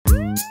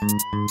I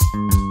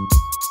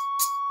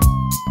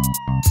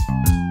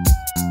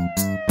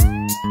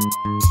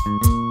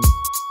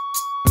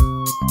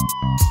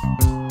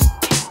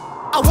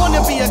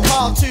wanna be a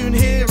cartoon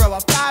hero. I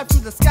fly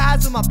through the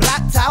skies with my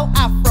blacked out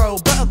afro,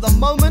 but at the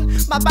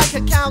moment my bank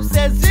account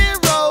says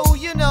zero.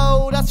 You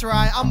know, that's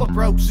right, I'm a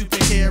broke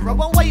superhero.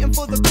 I'm waiting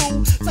for the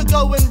Kool to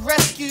go and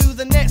rescue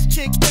the next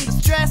chick in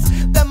distress.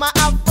 Then my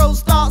afro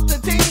starts to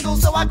tingle,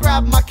 so I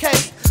grab my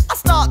cape. I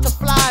start to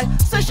fly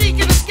so she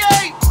can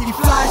escape. He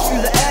flies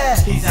through the air,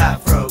 he's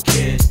Afro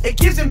Kid. It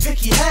gives him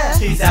picky hair,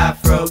 he's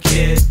Afro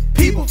Kid.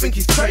 People think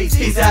he's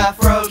crazy, he's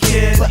Afro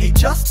Kid, but he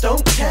just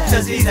don't care,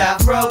 cause he's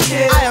Afro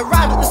Kid. I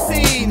arrive at the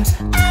scene,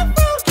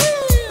 Afro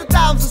Kid. The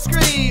damsel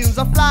screams,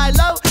 I fly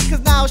low,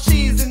 cause now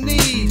she's in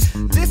need.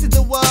 This is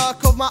the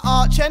work of my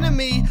arch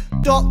enemy,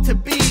 Dr.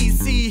 B.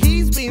 See,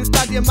 he's been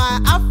studying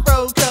my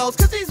afro curls,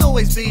 cause he's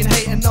always been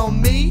hating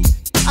on me.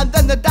 And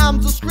then the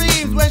damsel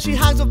screams when she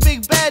hangs on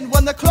Big Ben.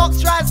 When the clock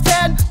strikes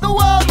 10, the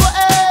world will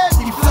end.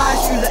 He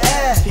flies through the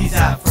air, he's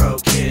Afro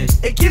Kid.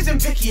 It gives him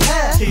picky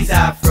hair, he's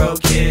Afro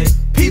Kid.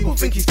 People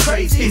think he's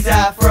crazy, he's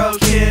Afro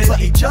Kid, but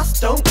he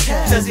just don't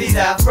care, cause he's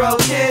Afro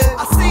Kid.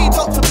 I see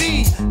Dr.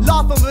 B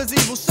laugh over his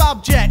evil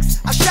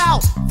subjects. I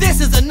shout, this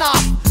is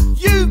enough.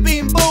 You've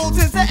been bald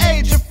since the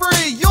age of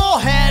 3. Your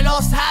hair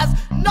loss has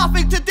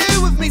nothing to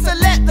do with me, so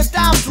let the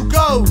damsel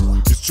go.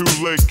 It's too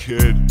late,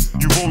 kid.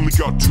 You've only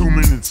got 2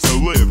 minutes to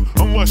live,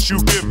 unless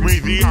you give me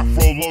the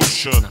Afro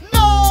lotion.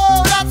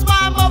 No, that's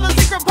my mother's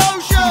secret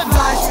potion. He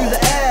flies through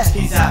the air,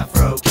 he's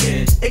Afro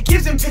Kid. It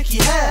gives him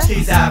picky hair,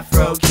 he's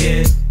Afro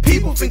Kid.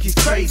 People think he's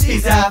crazy,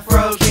 he's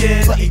Afro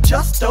Kid, but he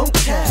just don't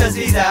care, cause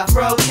he's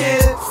Afro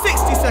Kid.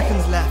 60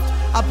 seconds left.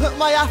 I put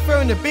my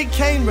afro in a big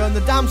camera and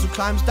the damsel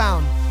climbs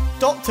down.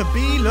 Dr. B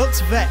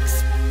looks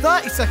vexed.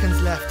 30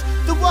 seconds left.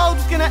 The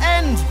world's gonna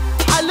end.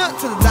 I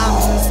looked at the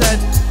damsel and said,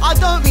 I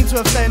don't mean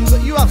to offend,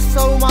 but you have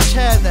so much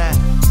hair there.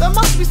 There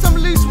must be some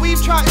loose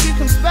weave tracks you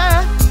can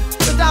spare.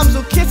 The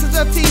damsel kisses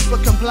her teeth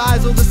but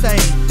complies all the same.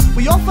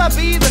 We offer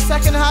B the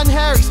second-hand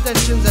hair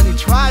extensions and he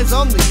tries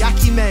on the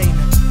yaki mane.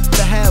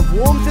 The hair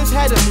warms his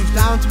head and moves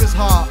down to his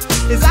heart.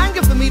 His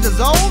anger for me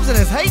dissolves and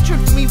his hatred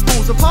for me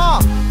falls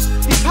apart.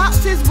 He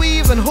pats his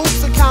weave and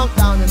halts the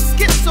countdown and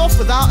skips off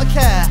without a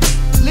care,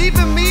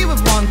 leaving me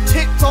with one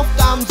ticked off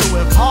damsel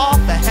with half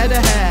a head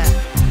of hair.